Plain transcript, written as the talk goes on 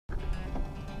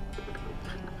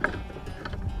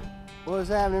What's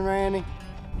happening, Randy?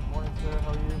 Morning, sir.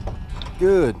 How are you?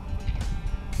 Good.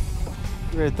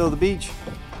 You ready to throw the beach?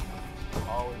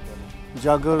 Always ready. Did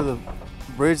y'all go to the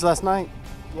bridge last night?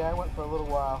 Yeah, I went for a little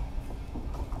while.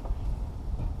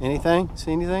 Anything?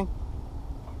 See anything?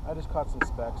 I just caught some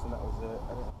specks and that was it.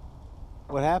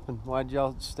 What happened? Why did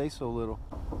y'all stay so little?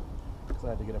 Because I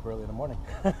had to get up early in the morning.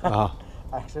 Oh.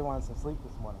 I actually wanted some sleep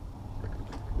this morning.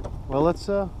 Well, let's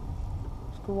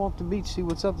go walk the beach, see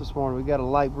what's up this morning. We got a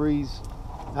light breeze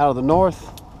out of the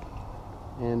north,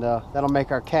 and that'll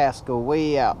make our cast go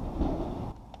way out.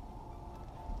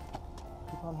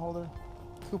 Coupon holder?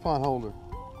 Coupon holder.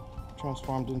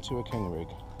 Transformed into a king rig.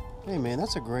 Hey man,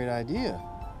 that's a great idea.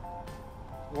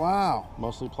 Wow.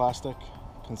 Mostly plastic,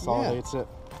 consolidates it.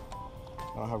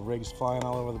 I don't have rigs flying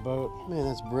all over the boat. Man,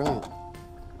 that's brilliant.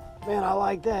 Man, I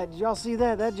like that. Did y'all see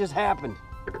that? That just happened.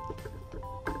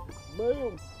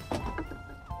 Boom.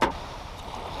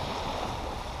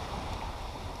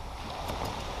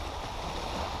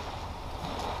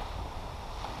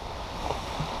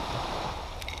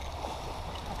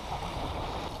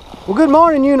 Well, good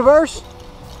morning, universe.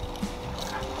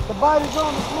 The bite is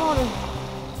on this morning.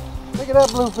 Look at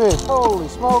that bluefish. Holy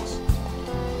smokes.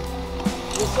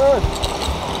 Yes, sir.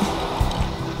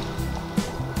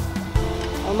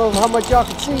 I don't know how much y'all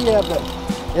can see yet, but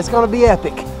it's going to be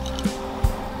epic.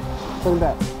 Put him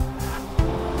back.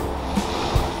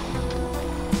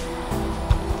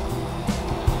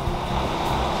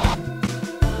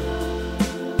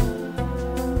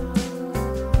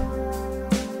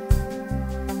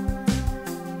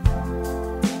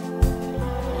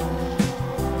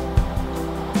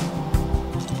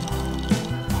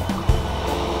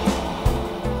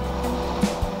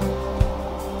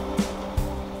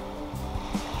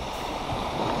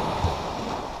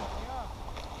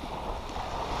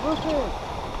 Bluefish.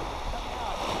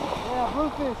 Yeah,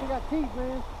 bluefish. They got teeth,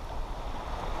 man.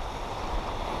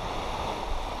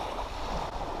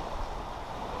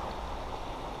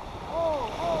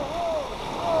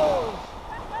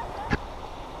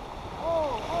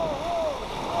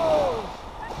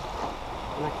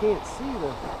 And I can't see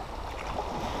the...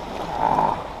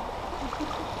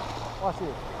 Watch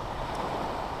this.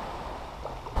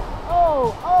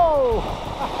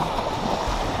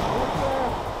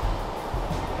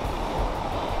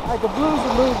 Like the blues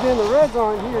have moved in, the reds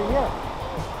aren't here yet.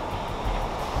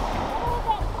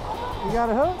 You got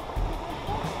a hook?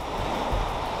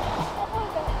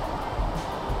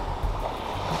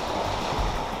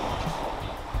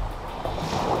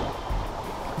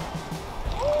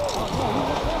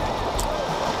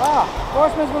 Ah,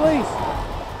 sportsman's release.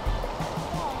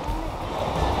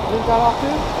 This got off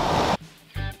too?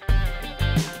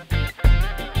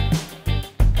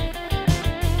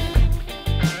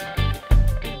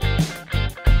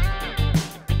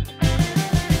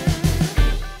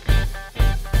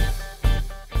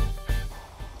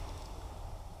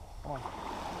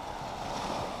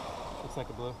 Looks like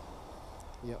a blue.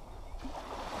 Yep.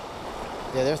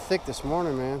 Yeah, they're thick this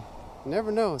morning, man. You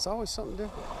never know. It's always something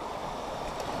different.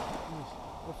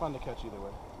 They're fun to catch either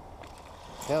way.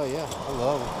 Hell yeah. I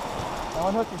love them. Now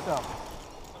unhook yourself.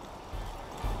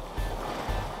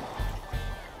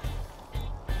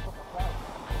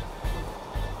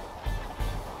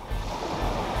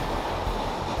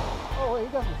 Oh, wait,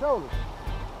 he got some shoulders.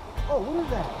 Oh, what is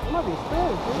that? It might be a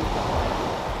Spanish, dude.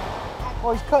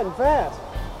 Oh, he's cutting fast.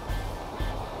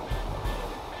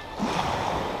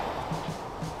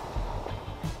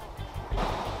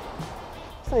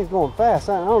 This thing's going fast.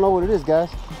 I don't know what it is, guys.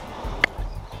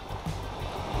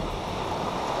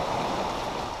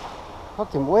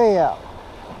 Hooked him way out.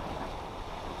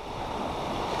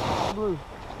 Blue.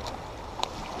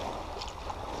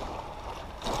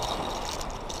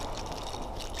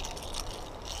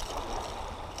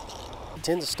 We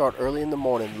tend to start early in the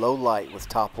morning, low light with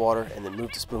top water, and then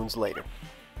move to spoons later.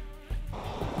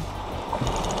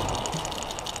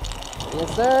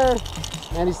 Yes, sir.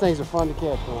 Man, these things are fun to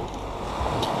catch, man.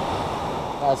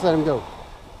 All right, let's let him go.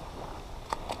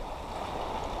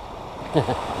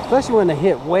 Especially when they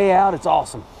hit way out, it's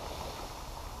awesome.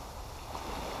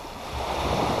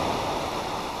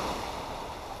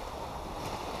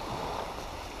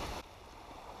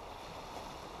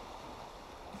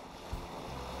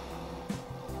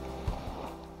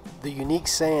 The unique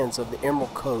sands of the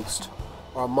Emerald Coast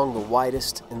are among the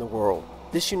whitest in the world.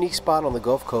 This unique spot on the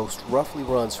Gulf Coast roughly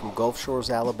runs from Gulf Shores,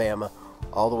 Alabama,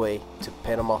 all the way to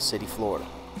Panama City, Florida.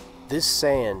 This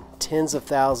sand, tens of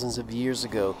thousands of years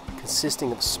ago,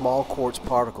 consisting of small quartz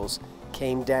particles,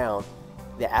 came down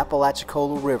the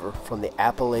Apalachicola River from the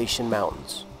Appalachian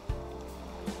Mountains.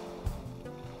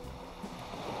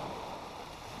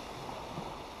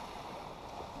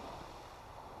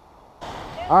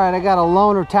 All right, I got a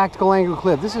loner tactical angler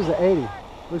clip. This is an 80.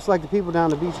 Looks like the people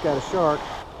down the beach got a shark.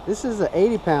 This is an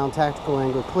 80-pound tactical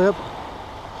angler clip.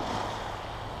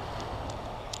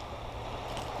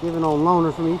 Given on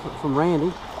loaner from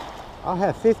Randy. I'll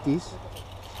have 50s.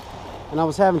 And I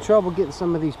was having trouble getting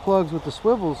some of these plugs with the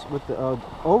swivels, with the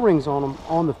O-rings on them,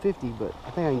 on the 50, but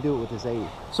I think I can do it with this 80.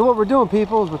 So what we're doing,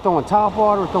 people, is we're throwing top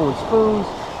water, we're throwing spoons.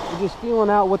 We're just feeling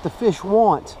out what the fish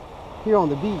want here on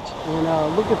the beach.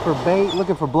 And looking for bait,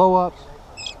 looking for blow-ups,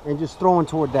 and just throwing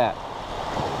toward that.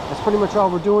 That's pretty much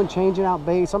all we're doing, changing out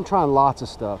baits. I'm trying lots of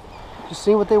stuff. Just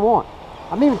seeing what they want.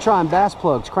 I'm even trying bass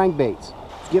plugs, crankbaits.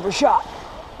 Let's give it a shot.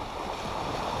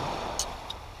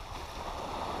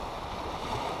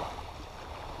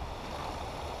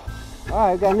 All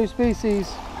right, got a new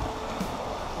species.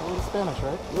 A little Spanish,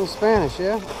 right? A little Spanish,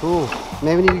 yeah? Cool.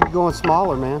 Maybe need to be going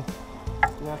smaller, man.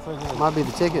 Yeah, it's right here. Might be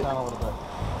the ticket. Down a little bit.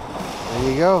 There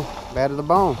you go. Bad to the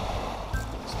bone.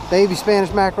 Baby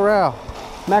Spanish mackerel.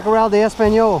 Mackerel de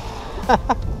Espanol.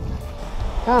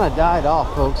 Kind of died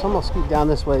off, folks. I'm going to scoot down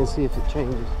this way and see if it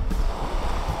changes.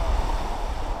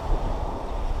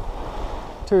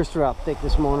 Tourists are out thick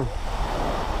this morning.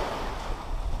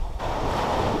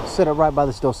 Set up right by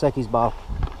this Dos Equis bottle.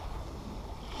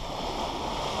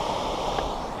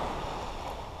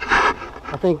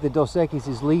 I think the Dos Equis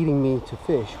is leading me to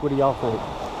fish. What do y'all think?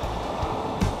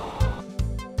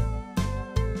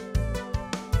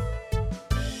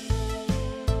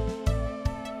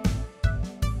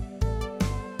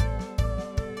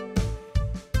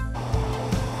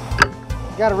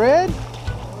 Got a red?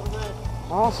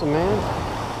 Awesome, man.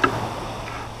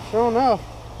 Sure enough.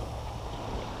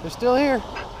 They're still here.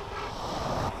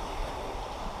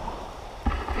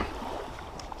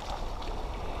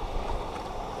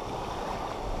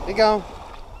 There you go.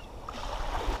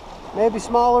 Maybe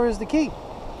smaller is the key. Here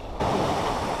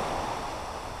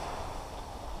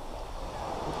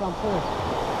comes Chris.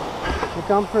 Here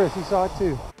comes Chris. He saw it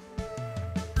too.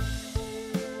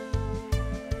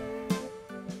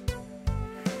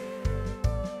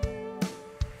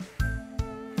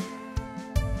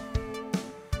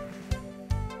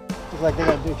 Looks like they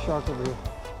got a big shark over here.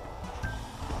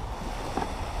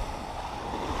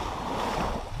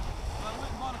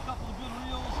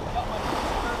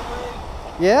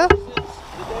 Yeah? Since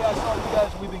the day I saw you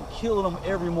guys, we've been killing them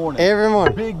every morning. Every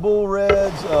morning. Big bull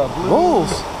reds, blues.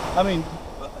 Bulls? I mean,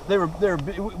 they're big. They're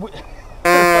fucking big,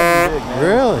 man.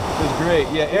 Really? It was great.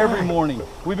 Yeah, every morning.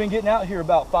 We've been getting out here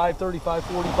about 5:30,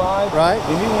 5:45. Right.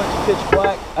 And we went to pitch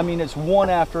black. I mean, it's one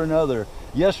after another.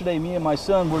 Yesterday, me and my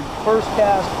son were first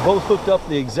cast, both hooked up at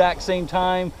the exact same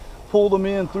time. Pulled them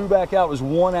in, threw back out. It was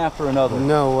one after another.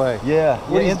 No way. Yeah.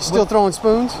 What, yeah, you still throwing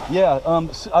spoons? Yeah,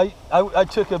 I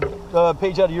took a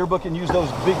page out of your book and used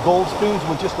those big gold spoons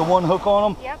with just the one hook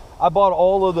on them. Yep. I bought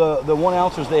all of the 1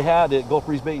 ounces they had at Gulf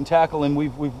Breeze Bait and Tackle, and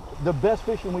we've the best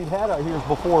fishing we've had out here is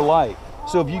before light.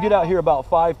 So if you get out here about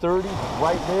 5:30,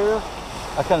 right there,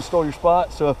 I kind of stole your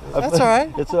spot. So that's all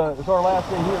right. It's our last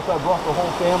day here, so I brought the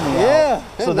whole family Yeah,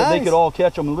 out so that nice. they could all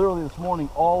catch them. And literally this morning,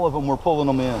 all of them were pulling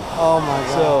them in. Oh my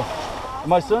God. So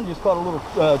my son just caught a little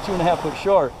 2.5-foot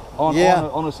shark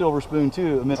on a silver spoon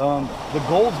too. I mean, the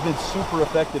gold's been super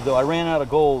effective though. I ran out of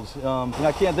golds, and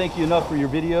I can't thank you enough for your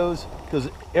videos, because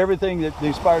everything that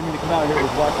inspired me to come out here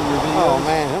was watching your videos. Oh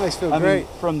man, that makes me feel I great.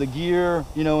 mean, from the gear,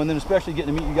 you know, and then especially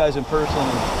getting to meet you guys in person.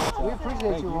 And, We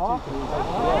appreciate you walking.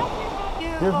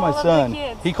 here's my son.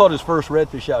 He caught his first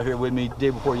redfish out here with me day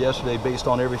before yesterday, based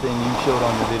on everything you showed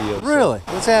on your videos. Really?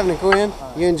 What's happening, Quinn?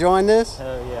 You enjoying this?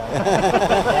 Hell yeah.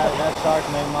 that shark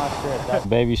made my trip. That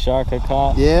baby shark I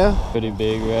caught. Yeah. Pretty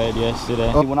big red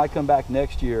yesterday. When I come back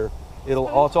next year, it's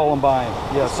all I'm buying.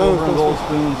 Yeah, silver and gold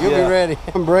spoons. You'll be ready.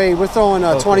 Braid. We're throwing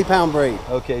a 20-pound braid.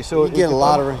 Okay, so you get a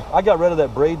lot of. I got rid of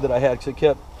that braid that I had because it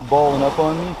kept balling up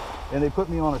on me, and they put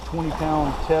me on a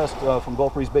 20-pound test from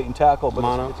Gulf Breeze Bait and Tackle, but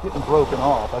it's getting broken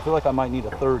off. I feel like I might need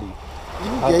a 30.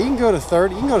 Yeah, you can go to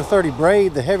 30. You can go to 30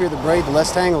 braid. The heavier the braid, the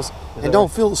less tangles, and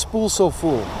don't feel the spool so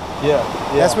full. Yeah.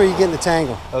 That's where you're getting the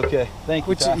tangle. Okay, thank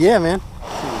you. Yeah, man.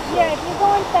 Yeah, if you're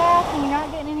going fast and you're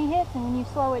not getting any hits, and when you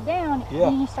slow it down,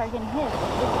 then you start getting hits.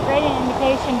 It's a great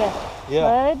indication to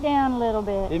slow it down a little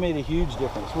bit. It made a huge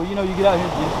difference. Well, you know, you get out here,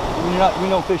 we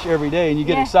don't fish every day, and you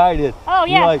get excited. Oh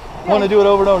yeah. You like want to do it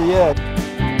over and over. Yeah.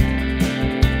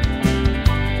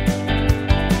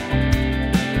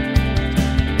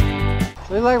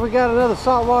 Looks like we got another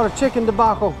saltwater chicken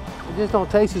debacle. It just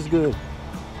don't taste as good.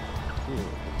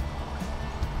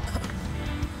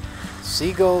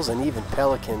 Seagulls and even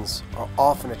pelicans are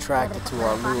often attracted to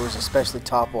our lures, especially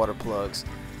topwater plugs.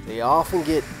 They often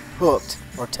get hooked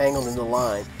or tangled in the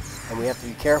line, and we have to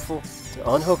be careful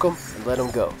to unhook them and let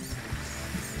them go.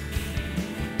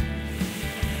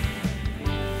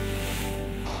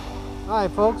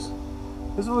 Alright folks,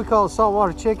 this is what we call a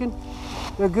saltwater chicken.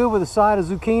 They're good with a side of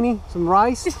zucchini, some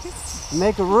rice,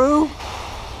 make a roux.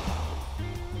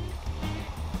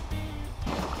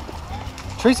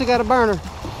 Theresa got a burner.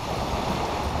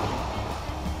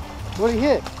 What did he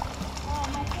hit?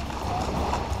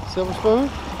 Silver spoon?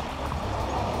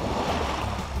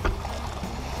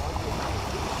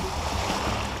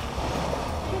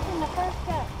 Kissing the first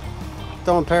cup.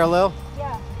 Throwing parallel?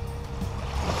 Yeah.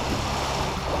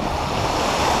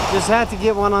 Just had to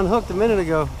get one unhooked a minute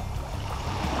ago.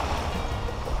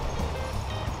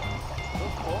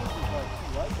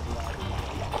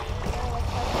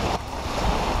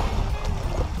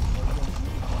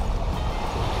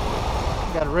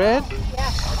 Got a red?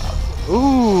 Yeah.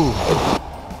 Ooh.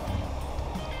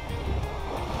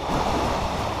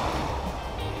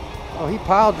 Oh, he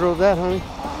pile drove that, honey.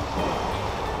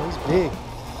 Oh, he's big.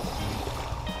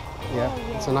 Yeah,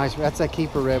 it's a nice, that's that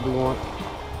keeper red we want.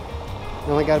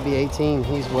 You only got to be 18.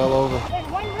 He's well over. There's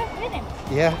one root with him.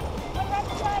 Yeah, One right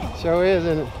beside him. sure is,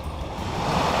 isn't it?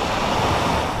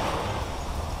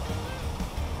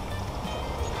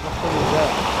 How pretty is that?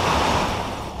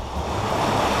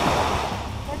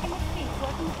 Working his feet,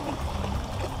 working his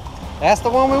feet. That's the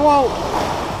one we want.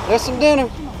 There's some dinner.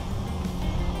 Good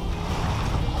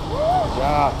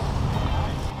job.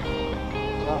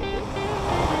 Good job.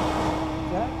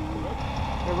 Yeah.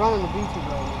 They're running the beaches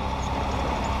right now.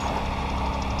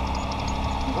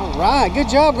 All right, good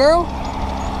job, girl.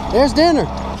 There's dinner.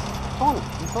 Come on,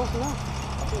 you're close enough.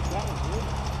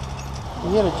 You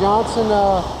hit a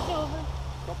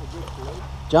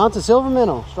Johnson silver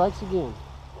minnow. Strikes again.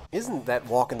 Isn't that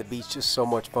walking the beach just so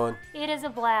much fun? It is a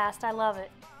blast. I love it.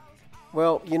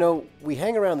 Well, you know, we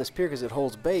hang around this pier because it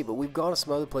holds bait, but we've gone to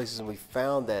some other places and we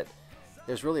found that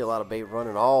there's really a lot of bait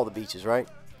running all the beaches, right?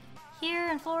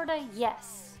 Here in Florida,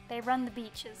 yes. They run the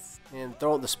beaches. And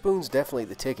throwing the spoon's definitely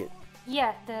the ticket.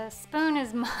 Yeah, the spoon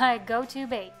is my go-to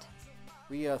bait.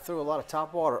 We throw a lot of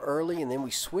topwater early, and then we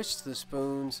switch to the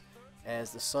spoons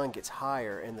as the sun gets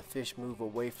higher and the fish move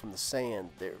away from the sand.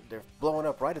 They're blowing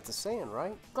up right at the sand,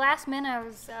 right? Glass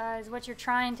minnows is what you're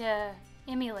trying to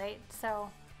emulate,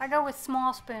 so I go with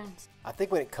small spoons. I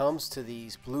think when it comes to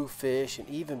these bluefish and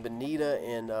even bonita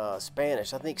and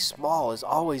Spanish, I think small is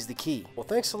always the key. Well,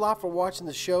 thanks a lot for watching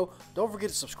the show. Don't forget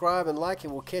to subscribe and like,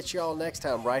 and we'll catch y'all next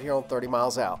time right here on 30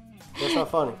 Miles Out. That's not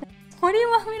funny. What do you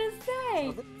want me to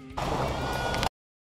say?